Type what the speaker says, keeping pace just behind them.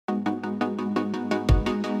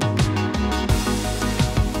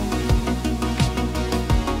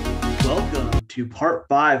to part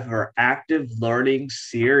 5 of our active learning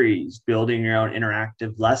series, building your own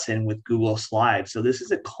interactive lesson with Google Slides. So this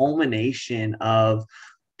is a culmination of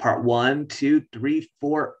part 1, 2, 3,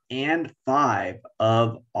 4, and 5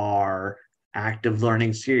 of our active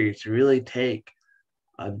learning series to really take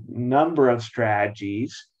a number of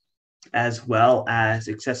strategies as well as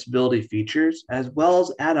accessibility features, as well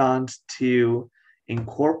as add-ons to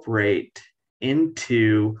incorporate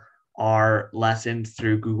into our lessons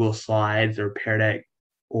through Google Slides or Pear Deck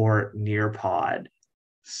or Nearpod.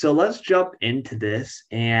 So let's jump into this.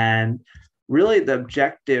 And really the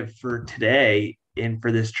objective for today and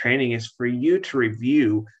for this training is for you to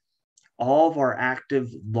review all of our active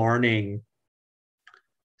learning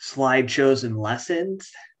slideshows and lessons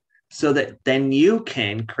so that then you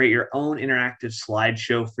can create your own interactive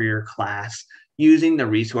slideshow for your class using the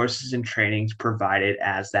resources and trainings provided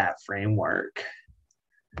as that framework.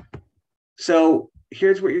 So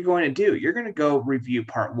here's what you're going to do. You're going to go review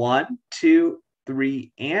part 1, 2,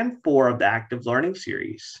 3, and 4 of the active learning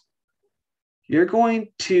series. You're going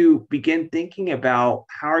to begin thinking about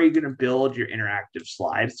how are you going to build your interactive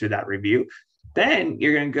slides through that review. Then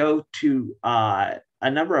you're going to go to a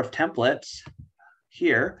number of templates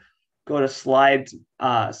here. Go to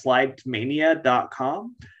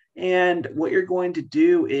slidesmania.com. And what you're going to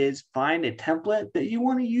do is find a template that you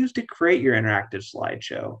want to use to create your interactive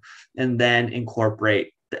slideshow, and then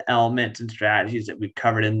incorporate the elements and strategies that we've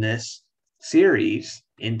covered in this series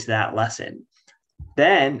into that lesson.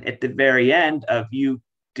 Then at the very end of you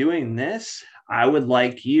doing this, I would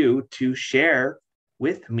like you to share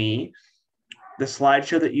with me the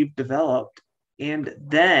slideshow that you've developed, and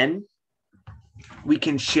then we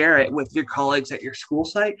can share it with your colleagues at your school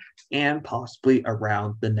site and possibly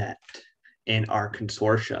around the net in our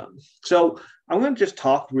consortium. So I'm going to just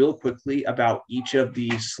talk real quickly about each of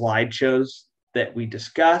these slideshows that we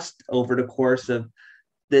discussed over the course of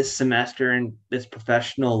this semester and this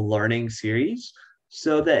professional learning series,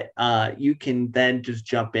 so that you can then just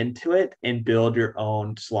jump into it and build your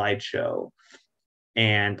own slideshow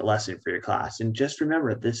and lesson for your class. And just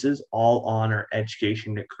remember, this is all on our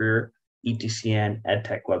Education to Career ETCN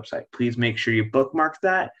EdTech website. Please make sure you bookmark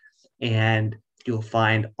that, and you'll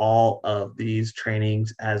find all of these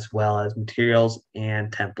trainings as well as materials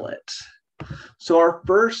and templates. So our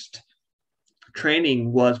first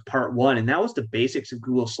training was part 1, and that was the basics of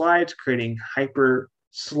Google Slides, creating hyper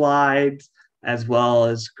slides, as well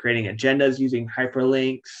as creating agendas using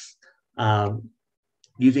hyperlinks,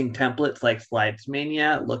 using templates like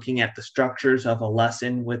Slidesmania, looking at the structures of a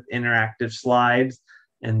lesson with interactive slides,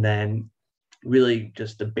 and then really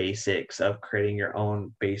just the basics of creating your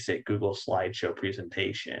own basic Google slideshow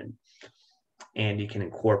presentation. And you can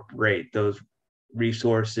incorporate those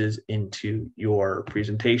resources into your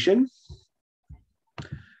presentation.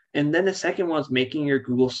 And then the second one is making your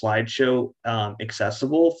Google slideshow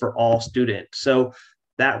accessible for all students. So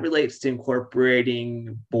that relates to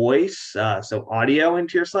incorporating voice, so audio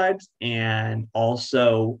into your slides, and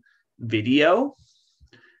also video.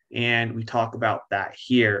 And we talk about that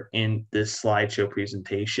here in this slideshow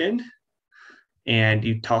presentation. And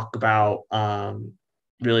you talk about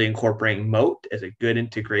really incorporating Moat as a good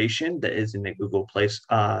integration that is in the Google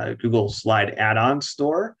Slide add-on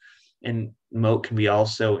store. And Moat can be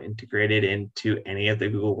also integrated into any of the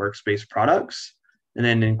Google Workspace products. And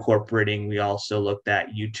then incorporating, we also looked at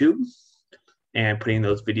YouTube and putting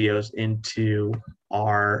those videos into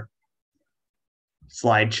our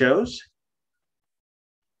slideshows.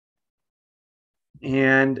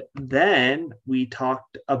 And then we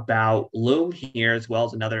talked about Loom here, as well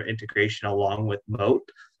as another integration along with Moat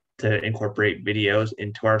to incorporate videos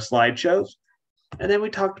into our slideshows. And then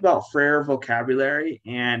we talked about Frere vocabulary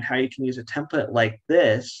and how you can use a template like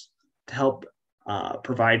this to help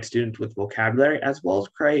provide students with vocabulary, as well as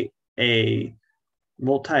create a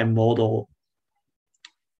multimodal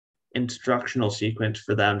instructional sequence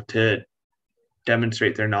for them to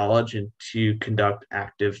demonstrate their knowledge and to conduct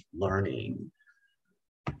active learning.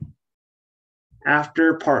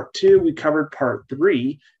 After part 2, we covered part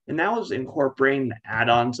 3, and that was incorporating the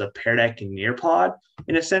add-ons of Pear Deck and Nearpod.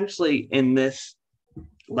 And essentially in this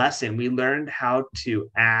lesson, we learned how to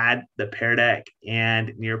add the Pear Deck and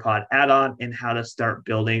Nearpod add-on and how to start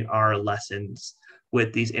building our lessons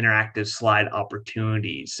with these interactive slide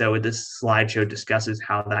opportunities. So this slideshow discusses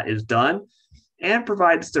how that is done and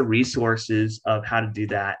provides the resources of how to do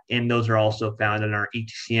that. And those are also found on our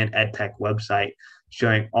ETCN EdTech website,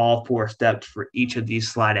 showing all 4 steps for each of these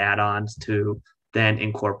slide add-ons to then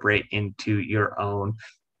incorporate into your own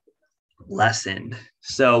lesson.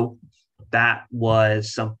 So that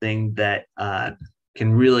was something that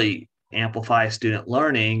can really amplify student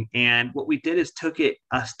learning. And what we did is took it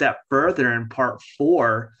a step further in part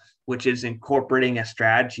 4, which is incorporating a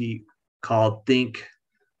strategy called Think,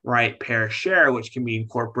 Write, Pair, Share, which can be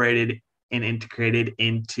incorporated and integrated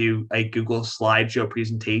into a Google Slideshow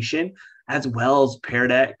presentation, as well as Pear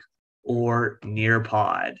Deck or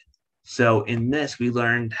Nearpod. So in this, we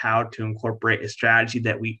learned how to incorporate a strategy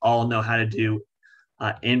that we all know how to do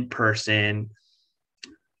in person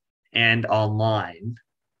and online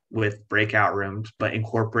with breakout rooms, but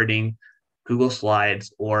incorporating Google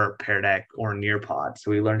Slides or Pear Deck or Nearpod. So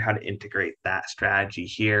we learned how to integrate that strategy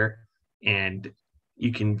here, and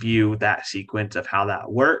you can view that sequence of how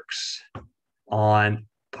that works on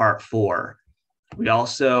part 4. We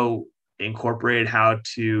also incorporated how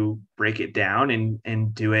to break it down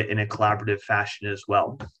and do it in a collaborative fashion as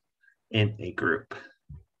well in a group.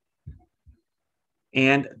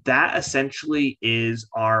 And that essentially is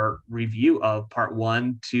our review of part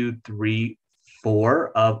 1, 2, 3,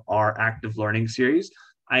 4 of our active learning series.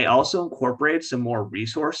 I also incorporated some more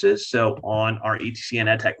resources. So on our ETC and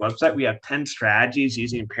EdTech website, we have 10 strategies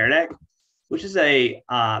using Pear Deck, which is a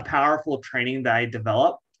powerful training that I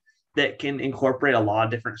developed that can incorporate a lot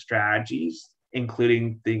of different strategies,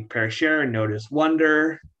 including Think, Pair, Share, Notice,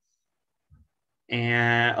 Wonder,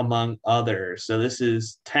 and among others. So this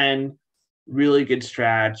is 10 really good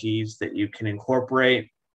strategies that you can incorporate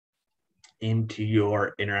into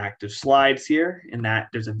your interactive slides here. And that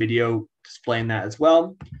there's a video displaying that as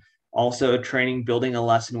well. Also, training building a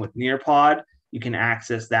lesson with Nearpod. You can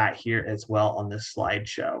access that here as well on this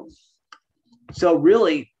slideshow. So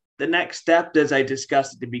really, the next step, as I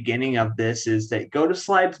discussed at the beginning of this, is that go to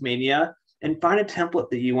Slides Mania and find a template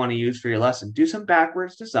that you want to use for your lesson. Do some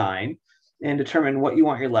backwards design and determine what you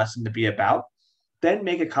want your lesson to be about. Then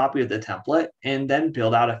make a copy of the template and then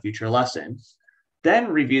build out a future lesson. Then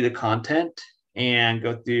review the content and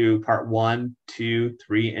go through part 1, 2,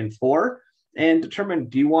 3, and 4 and determine,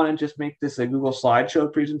 do you want to just make this a Google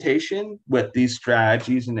Slideshow presentation with these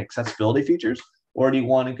strategies and accessibility features? Or do you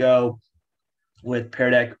want to go with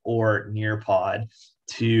Pear Deck or Nearpod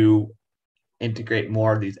to integrate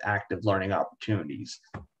more of these active learning opportunities?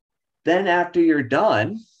 Then after you're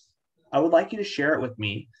done, I would like you to share it with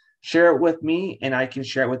me. Share it with me, and I can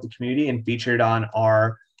share it with the community and feature it on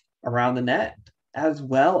our Around the Net, as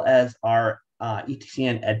well as our ETC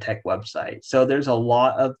and EdTech website. So there's a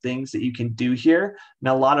lot of things that you can do here and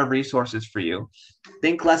a lot of resources for you.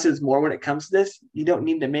 Think less is more when it comes to this. You don't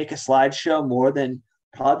need to make a slideshow more than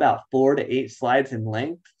probably about 4 to 8 slides in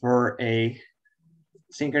length for a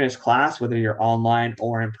synchronous class, whether you're online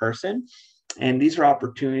or in person. And these are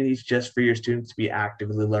opportunities just for your students to be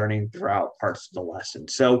actively learning throughout parts of the lesson.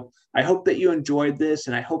 So I hope that you enjoyed this,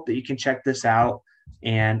 and I hope that you can check this out.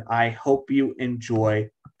 And I hope you enjoy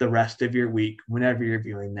the rest of your week whenever you're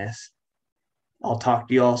viewing this. I'll talk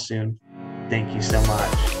to you all soon. Thank you so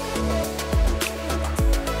much.